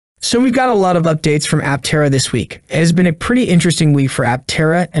So we've got a lot of updates from Aptera this week. It has been a pretty interesting week for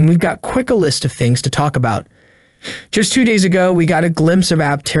Aptera, and we've got quite a list of things to talk about. Just 2 days ago, we got a glimpse of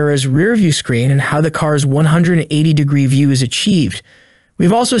Aptera's rear view screen and how the car's 180-degree view is achieved.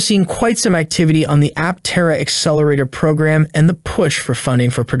 We've also seen quite some activity on the Aptera Accelerator program and the push for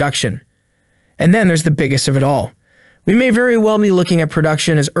funding for production. And then there's the biggest of it all. We may very well be looking at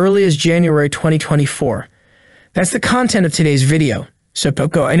production as early as January 2024. That's the content of today's video, so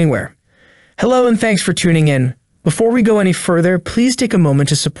don't go anywhere. Hello and thanks for tuning in. Before we go any further, please take a moment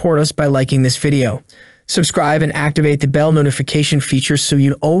to support us by liking this video. Subscribe and activate the bell notification feature so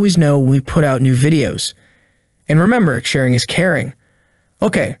you always know when we put out new videos. And remember, sharing is caring.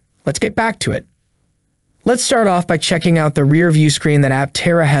 Okay, let's get back to it. Let's start off by checking out the rear view screen that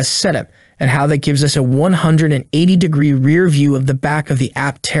Aptera has set up and how that gives us a 180-degree rear view of the back of the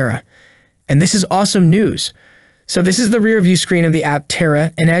Aptera. And this is awesome news. So this is the rear view screen of the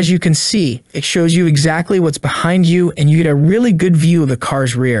Aptera, and as you can see, it shows you exactly what's behind you and you get a really good view of the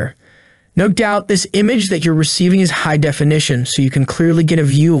car's rear. No doubt this image that you're receiving is high definition, so you can clearly get a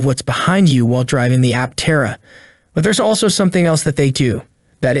view of what's behind you while driving the Aptera. But there's also something else that they do.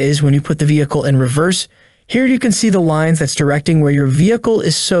 That is, when you put the vehicle in reverse, here you can see the lines that's directing where your vehicle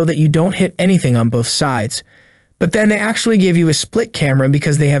is so that you don't hit anything on both sides. But then they actually give you a split camera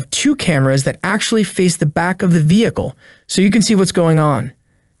because they have two cameras that actually face the back of the vehicle, so you can see what's going on.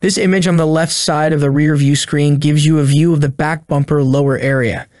 This image on the left side of the rear view screen gives you a view of the back bumper lower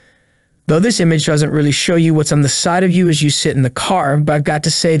area. Though this image doesn't really show you what's on the side of you as you sit in the car, but I've got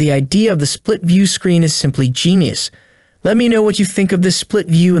to say the idea of the split view screen is simply genius. Let me know what you think of this split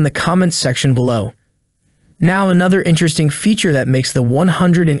view in the comments section below. Now, another interesting feature that makes the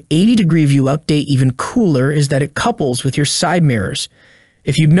 180-degree view update even cooler is that it couples with your side mirrors.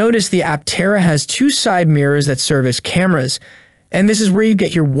 If you've noticed, the Aptera has two side mirrors that serve as cameras, and this is where you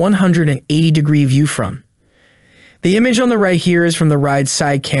get your 180-degree view from. The image on the right here is from the ride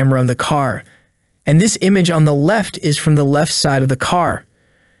side camera of the car, and this image on the left is from the left side of the car.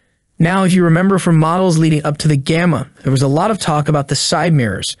 Now, if you remember from models leading up to the Gamma, there was a lot of talk about the side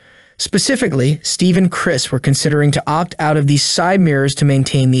mirrors. Specifically, Steve and Chris were considering to opt out of these side mirrors to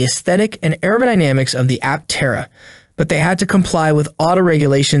maintain the aesthetic and aerodynamics of the Aptera, but they had to comply with auto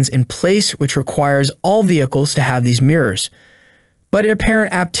regulations in place which requires all vehicles to have these mirrors. But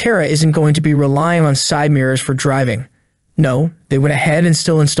apparent Aptera isn't going to be relying on side mirrors for driving. No, they went ahead and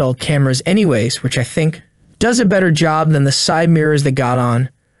still installed cameras anyways, which I think does a better job than the side mirrors they got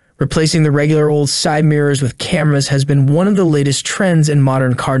on. Replacing the regular old side mirrors with cameras has been one of the latest trends in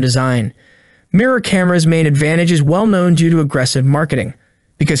modern car design. Mirror cameras' main advantage is well known due to aggressive marketing.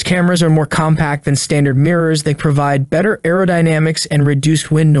 Because cameras are more compact than standard mirrors, they provide better aerodynamics and reduced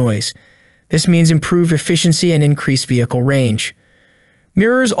wind noise. This means improved efficiency and increased vehicle range.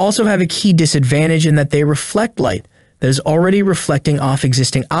 Mirrors also have a key disadvantage in that they reflect light that is already reflecting off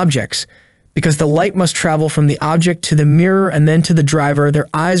existing objects. Because the light must travel from the object to the mirror and then to the driver, their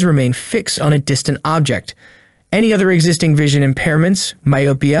eyes remain fixed on a distant object. Any other existing vision impairments,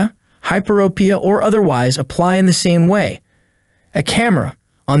 myopia, hyperopia, or otherwise apply in the same way. A camera,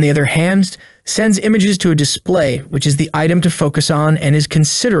 on the other hand, sends images to a display, which is the item to focus on and is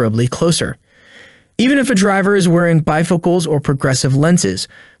considerably closer. Even if a driver is wearing bifocals or progressive lenses,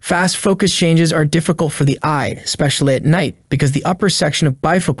 fast focus changes are difficult for the eye, especially at night, because the upper section of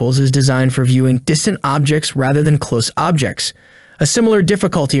bifocals is designed for viewing distant objects rather than close objects. A similar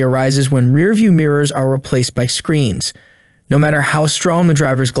difficulty arises when rearview mirrors are replaced by screens. No matter how strong the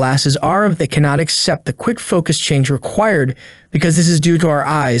driver's glasses are, they cannot accept the quick focus change required because this is due to our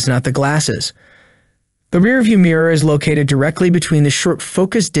eyes, not the glasses. The rearview mirror is located directly between the short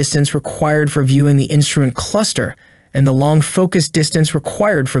focus distance required for viewing the instrument cluster and the long focus distance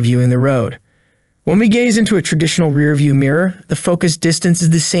required for viewing the road. When we gaze into a traditional rearview mirror, the focus distance is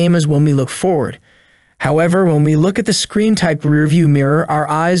the same as when we look forward. However, when we look at the screen-type rearview mirror, our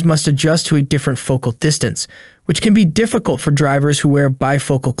eyes must adjust to a different focal distance, which can be difficult for drivers who wear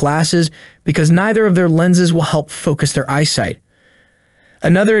bifocal glasses because neither of their lenses will help focus their eyesight.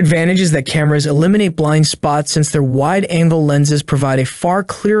 Another advantage is that cameras eliminate blind spots since their wide-angle lenses provide a far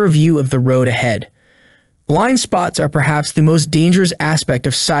clearer view of the road ahead. Blind spots are perhaps the most dangerous aspect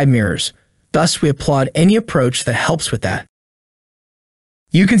of side mirrors. Thus, we applaud any approach that helps with that.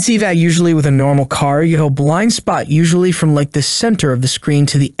 You can see that usually with a normal car, you have a blind spot usually from like the center of the screen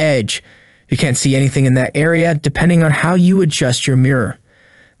to the edge. You can't see anything in that area depending on how you adjust your mirror.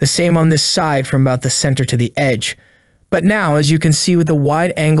 The same on this side from about the center to the edge. But now, as you can see with the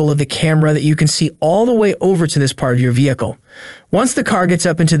wide angle of the camera, that you can see all the way over to this part of your vehicle. Once the car gets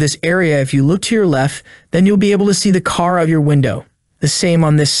up into this area, if you look to your left, then you'll be able to see the car out your window. the same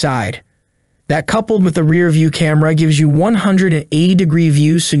on this side. That coupled with the rear view camera gives you 180-degree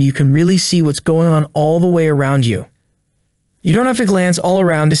view so you can really see what's going on all the way around you. You don't have to glance all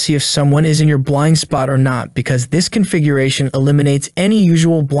around to see if someone is in your blind spot or not, because this configuration eliminates any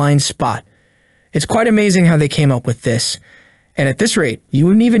usual blind spot. It's quite amazing how they came up with this. And at this rate, you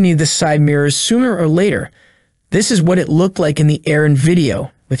wouldn't even need the side mirrors sooner or later. This is what it looked like in the Air and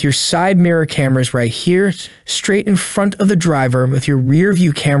video, with your side mirror cameras right here, straight in front of the driver with your rear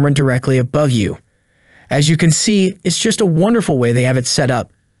view camera directly above you. As you can see, it's just a wonderful way they have it set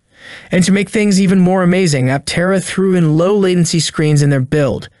up. And to make things even more amazing, Aptera threw in low latency screens in their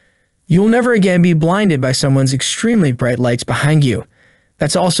build. You'll never again be blinded by someone's extremely bright lights behind you.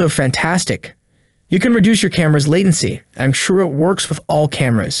 That's also fantastic. You can reduce your camera's latency. I'm sure it works with all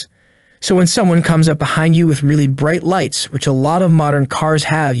cameras. So when someone comes up behind you with really bright lights, which a lot of modern cars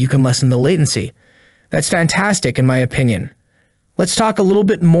have, you can lessen the latency. That's fantastic in my opinion. Let's talk a little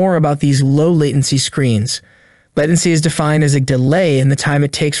bit more about these low latency screens. Latency is defined as a delay in the time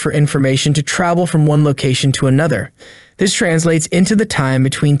it takes for information to travel from one location to another. This translates into the time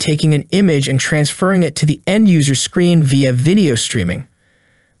between taking an image and transferring it to the end user screen via video streaming.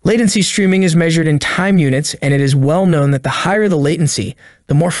 Latency streaming is measured in time units, and it is well known that the higher the latency,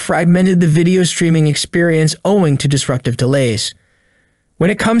 the more fragmented the video streaming experience owing to disruptive delays. When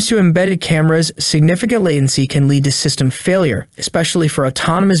it comes to embedded cameras, significant latency can lead to system failure, especially for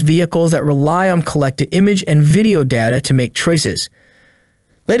autonomous vehicles that rely on collected image and video data to make choices.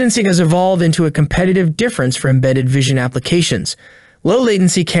 Latency has evolved into a competitive difference for embedded vision applications. Low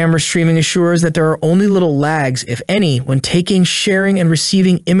latency camera streaming assures that there are only little lags, if any, when taking, sharing, and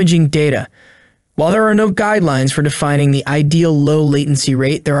receiving imaging data. While there are no guidelines for defining the ideal low latency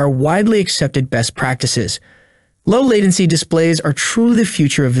rate, there are widely accepted best practices. Low latency displays are truly the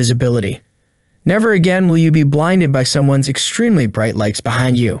future of visibility. Never again will you be blinded by someone's extremely bright lights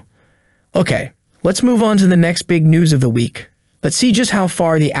behind you. Okay, let's move on to the next big news of the week. Let's see just how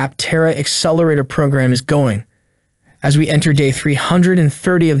far the Aptera Accelerator program is going. As we enter day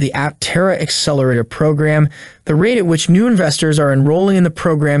 330 of the Aptera Accelerator program, the rate at which new investors are enrolling in the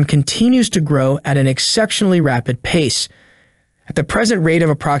program continues to grow at an exceptionally rapid pace. At the present rate of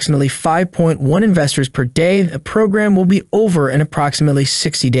approximately 5.1 investors per day, the program will be over in approximately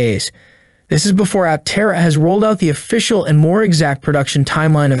 60 days. This is before Aptera has rolled out the official and more exact production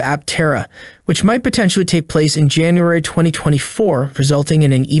timeline of Aptera, which might potentially take place in January 2024, resulting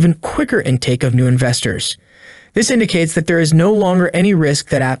in an even quicker intake of new investors. This indicates that there is no longer any risk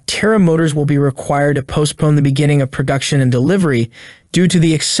that Aptera Motors will be required to postpone the beginning of production and delivery due to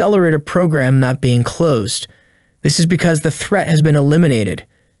the Accelerator program not being closed. This is because the threat has been eliminated.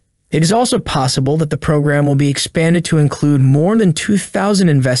 It is also possible that the program will be expanded to include more than 2,000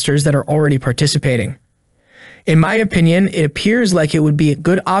 investors that are already participating. In my opinion, it appears like it would be a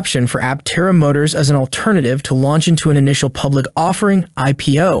good option for Aptera Motors as an alternative to launch into an initial public offering,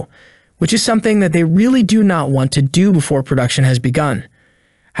 IPO, which is something that they really do not want to do before production has begun.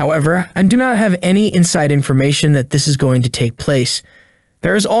 However, I do not have any inside information that this is going to take place.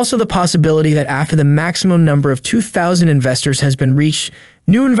 There is also the possibility that after the maximum number of 2,000 investors has been reached,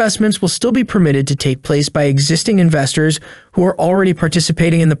 new investments will still be permitted to take place by existing investors who are already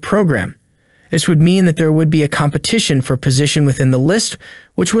participating in the program. This would mean that there would be a competition for position within the list,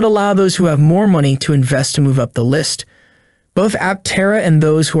 which would allow those who have more money to invest to move up the list. Both Aptera and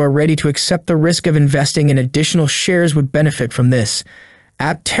those who are ready to accept the risk of investing in additional shares would benefit from this.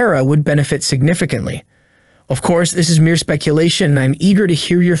 Aptera would benefit significantly. Of course, this is mere speculation, and I'm eager to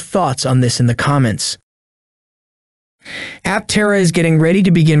hear your thoughts on this in the comments. Aptera is getting ready to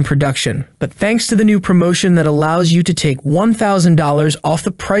begin production, but thanks to the new promotion that allows you to take $1,000 off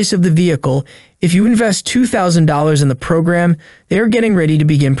the price of the vehicle, if you invest $2,000 in the program, they are getting ready to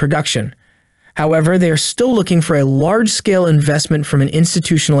begin production. However, they are still looking for a large-scale investment from an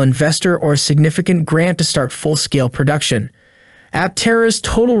institutional investor or a significant grant to start full-scale production. Aptera's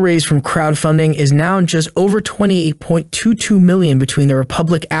total raise from crowdfunding is now just over $28.22 million between the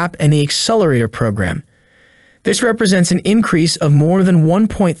Republic app and the Accelerator program. This represents an increase of more than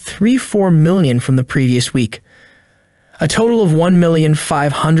 $1.34 million from the previous week. A total of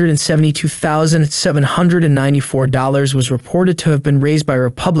 $1,572,794 was reported to have been raised by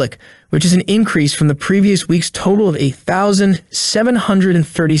Republic, which is an increase from the previous week's total of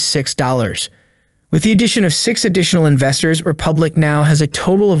 $8,736. With the addition of 6 additional investors, Republic now has a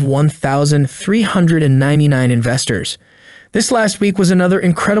total of 1,399 investors. This last week was another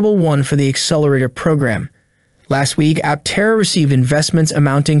incredible one for the Accelerator program. Last week, Aptera received investments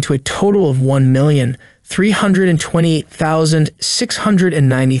amounting to a total of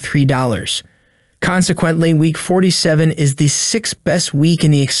 $1,328,693. Consequently, week 47 is the 6th best week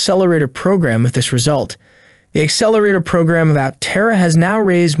in the Accelerator program with this result. The Accelerator program of Aptera has now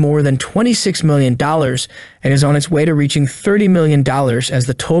raised more than $26 million and is on its way to reaching $30 million as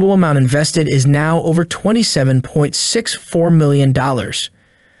the total amount invested is now over $27.64 million.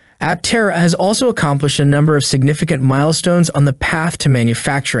 Aptera has also accomplished a number of significant milestones on the path to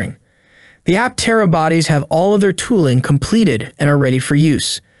manufacturing. The Aptera bodies have all of their tooling completed and are ready for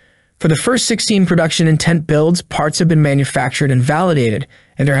use. For the first 16 production intent builds, parts have been manufactured and validated,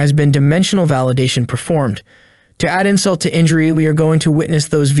 and there has been dimensional validation performed. To add insult to injury, we are going to witness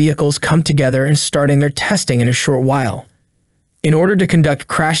those vehicles come together and starting their testing in a short while. In order to conduct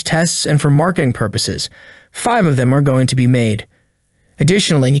crash tests and for marketing purposes, 5 of them are going to be made.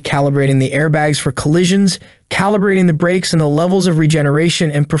 Additionally, calibrating the airbags for collisions, calibrating the brakes and the levels of regeneration,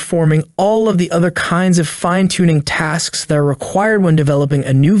 and performing all of the other kinds of fine-tuning tasks that are required when developing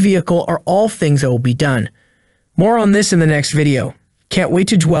a new vehicle are all things that will be done. More on this in the next video. Can't wait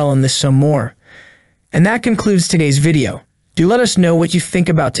to dwell on this some more. And that concludes today's video. Do let us know what you think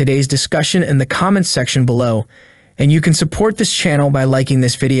about today's discussion in the comments section below, and you can support this channel by liking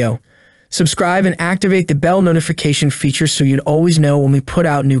this video. Subscribe and activate the bell notification feature so you'd always know when we put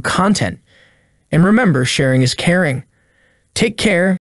out new content. And remember, sharing is caring. Take care.